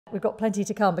We've got plenty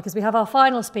to come because we have our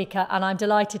final speaker, and I'm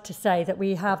delighted to say that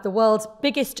we have the world's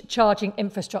biggest charging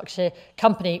infrastructure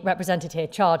company represented here,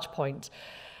 ChargePoint.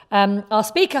 Our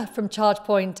speaker from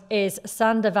ChargePoint is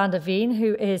Sander van der Veen,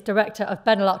 who is Director of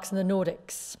Benelux and the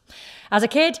Nordics. As a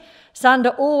kid,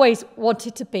 Sander always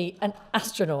wanted to be an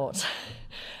astronaut,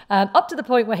 up to the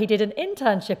point where he did an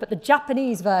internship at the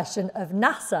Japanese version of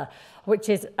NASA, which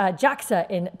is JAXA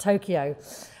in Tokyo.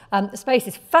 Space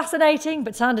is fascinating,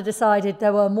 but Sander decided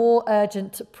there were more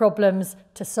urgent problems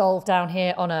to solve down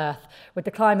here on Earth with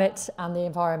the climate and the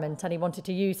environment, and he wanted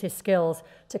to use his skills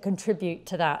to contribute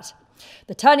to that.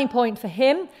 The turning point for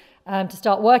him to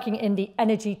start working in the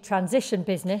energy transition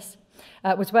business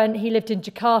was when he lived in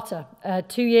Jakarta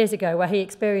 2 years ago, where he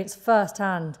experienced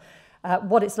firsthand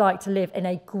what it's like to live in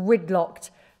a gridlocked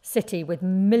city with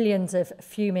millions of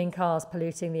fuming cars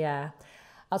polluting the air.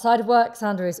 Outside of work,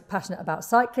 Sander is passionate about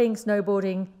cycling,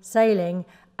 snowboarding, sailing,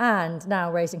 and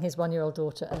now raising his one-year-old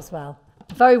daughter as well.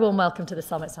 Very warm welcome to the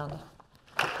summit, Sander.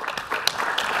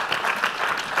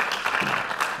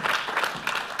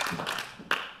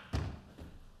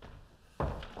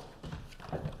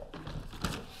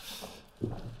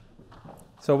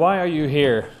 So why are you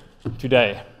here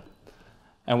today?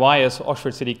 And why has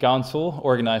Oxford City Council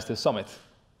organized this summit?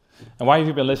 And why have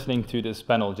you been listening to this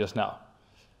panel just now?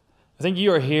 I think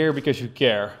you are here because you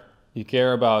care. You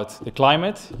care about the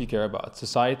climate, you care about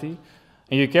society,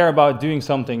 and you care about doing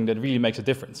something that really makes a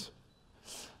difference.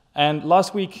 And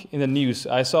last week in the news,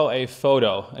 I saw a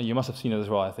photo, and you must have seen it as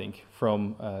well, I think,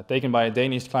 taken by a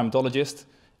Danish climatologist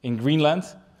in Greenland,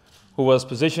 who was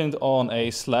positioned on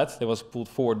a sled that was pulled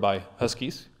forward by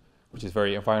huskies, which is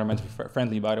very environmentally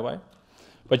friendly, by the way.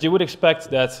 But you would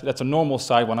expect that that's a normal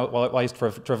sight while he's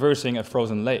traversing a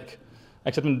frozen lake.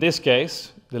 Except in this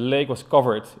case, the lake was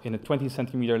covered in a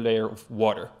 20-centimeter layer of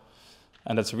water.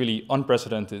 And that's really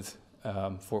unprecedented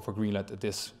for Greenland at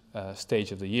this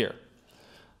stage of the year.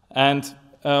 And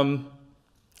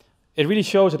it really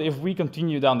shows that if we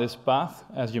continue down this path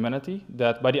as humanity,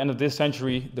 that by the end of this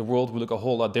century, the world will look a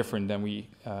whole lot different than we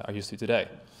are used to today.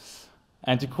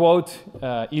 And to quote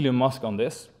Elon Musk on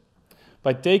this,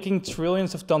 by taking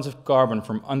trillions of tons of carbon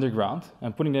from underground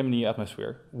and putting them in the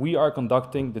atmosphere, we are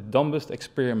conducting the dumbest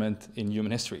experiment in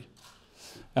human history.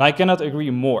 And I cannot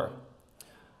agree more.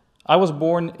 I was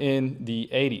born in the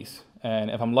 80s,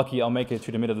 and if I'm lucky, I'll make it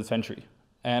to the middle of the century.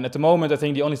 And at the moment, I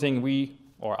think the only thing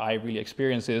I really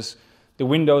experience is the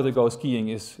window to go skiing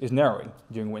is narrowing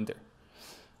during winter.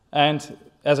 And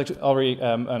as I already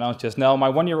announced just now, my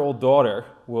one-year-old daughter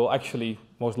will actually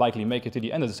most likely make it to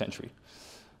the end of the century.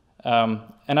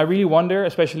 And I really wonder,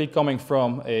 especially coming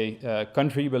from a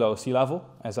country below sea level,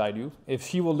 as I do, if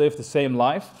she will live the same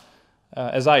life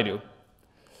as I do.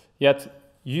 Yet,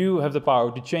 you have the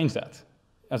power to change that.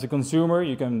 As a consumer,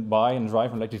 you can buy and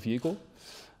drive an electric vehicle.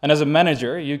 And as a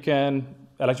manager, you can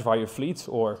electrify your fleets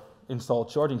or install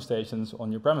charging stations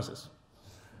on your premises.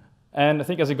 And I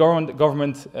think as a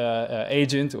government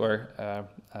agent or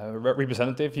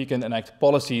representative, you can enact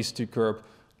policies to curb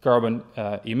carbon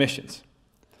emissions.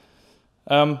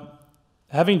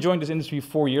 Having joined this industry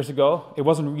 4 years ago, it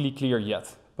wasn't really clear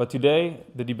yet. But today,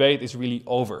 the debate is really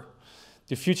over.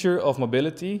 The future of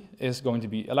mobility is going to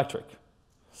be electric.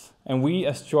 And we,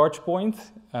 as ChargePoint,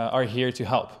 are here to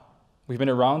help. We've been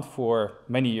around for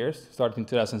many years, started in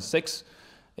 2006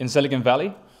 in Silicon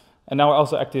Valley, and now we're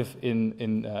also active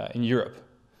in Europe.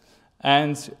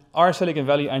 And our Silicon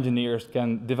Valley engineers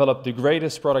can develop the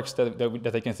greatest products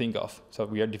that they can think of. So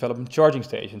we are developing charging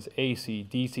stations, AC,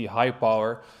 DC, high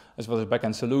power, as well as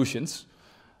back-end solutions.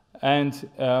 And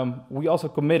we also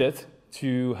committed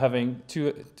to having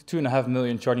 2.5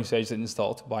 million charging stations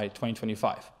installed by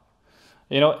 2025.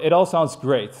 You know, it all sounds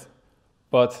great,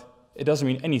 but it doesn't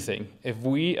mean anything if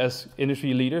we as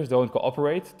industry leaders don't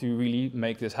cooperate to really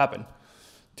make this happen,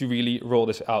 to really roll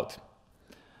this out.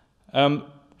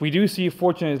 We do see,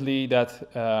 fortunately,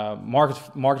 that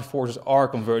market forces are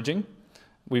converging.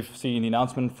 We've seen the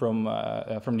announcement from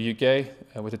the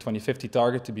UK with the 2050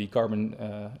 target to be carbon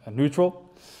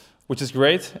neutral, which is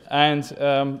great. And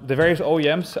the various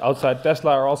OEMs outside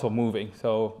Tesla are also moving.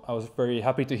 So I was very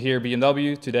happy to hear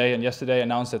BMW today and yesterday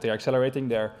announce that they are accelerating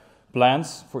their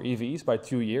plans for EVs by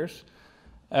 2 years.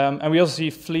 And we also see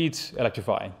fleets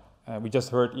electrifying. We just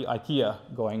heard IKEA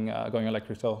going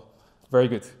electric, so very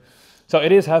good. So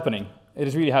it is happening. It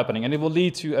is really happening, and it will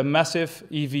lead to a massive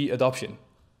EV adoption.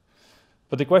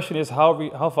 But the question is,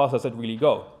 how fast does that really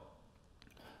go?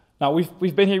 Now,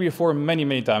 we've been here before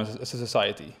many times as a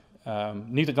society.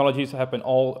 New technologies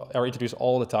are introduced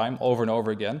all the time, over and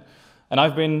over again. And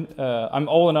I'm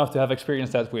old enough to have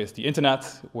experienced that with the internet,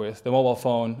 with the mobile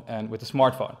phone, and with the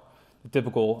smartphone. the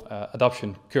typical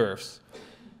adoption curves.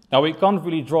 Now, we can't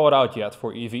really draw it out yet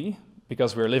for EV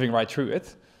because we're living right through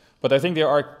it, but I think there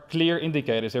are clear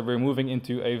indicators that we're moving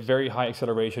into a very high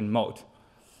acceleration mode.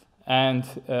 And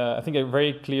I think a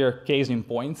very clear case in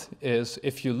point is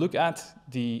if you look at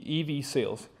the EV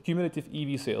sales, cumulative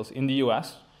EV sales in the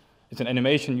US, it's an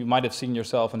animation you might have seen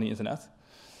yourself on the internet.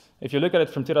 If you look at it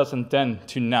from 2010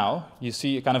 to now, you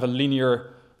see a kind of a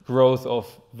linear growth of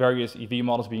various EV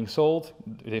models being sold,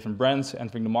 different brands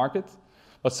entering the market.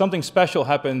 But something special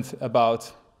happened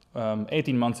about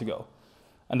 18 months ago.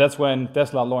 And that's when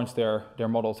Tesla launched their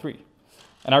Model 3.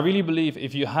 And I really believe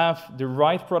if you have the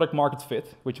right product market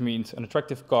fit, which means an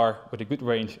attractive car with a good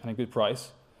range and a good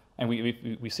price, and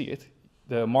we see it,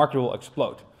 the market will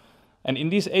explode. And in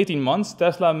these 18 months,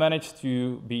 Tesla managed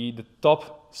to be the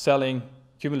top selling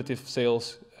cumulative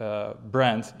sales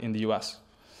brand in the US.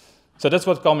 So that's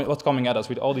what's coming at us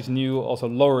with all these new, also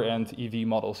lower end EV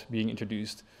models being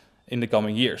introduced in the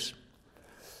coming years.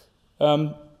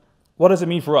 What does it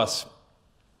mean for us?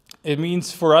 It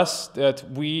means for us that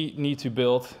we need to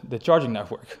build the charging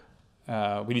network.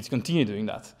 We need to continue doing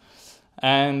that.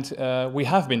 And we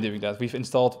have been doing that. We've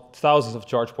installed thousands of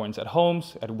charge points at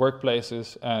homes, at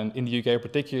workplaces, and in the UK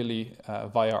particularly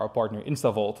via our partner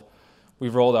InstaVolt,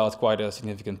 we've rolled out quite a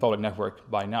significant public network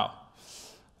by now.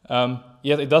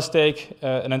 Yet it does take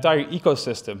an entire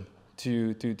ecosystem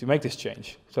to make this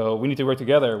change. So we need to work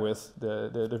together with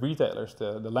the retailers,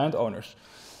 the landowners,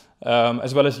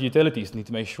 as well as the utilities need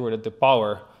to make sure that the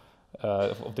power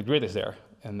of the grid is there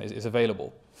and is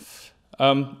available.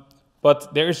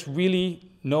 But there is really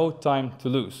no time to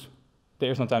lose.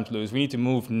 There is no time to lose. We need to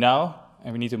move now,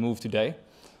 and we need to move today.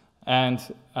 And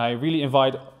I really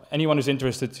invite anyone who's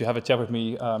interested to have a chat with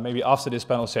me, maybe after this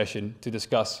panel session, to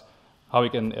discuss how we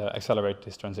can accelerate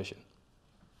this transition.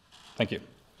 Thank you.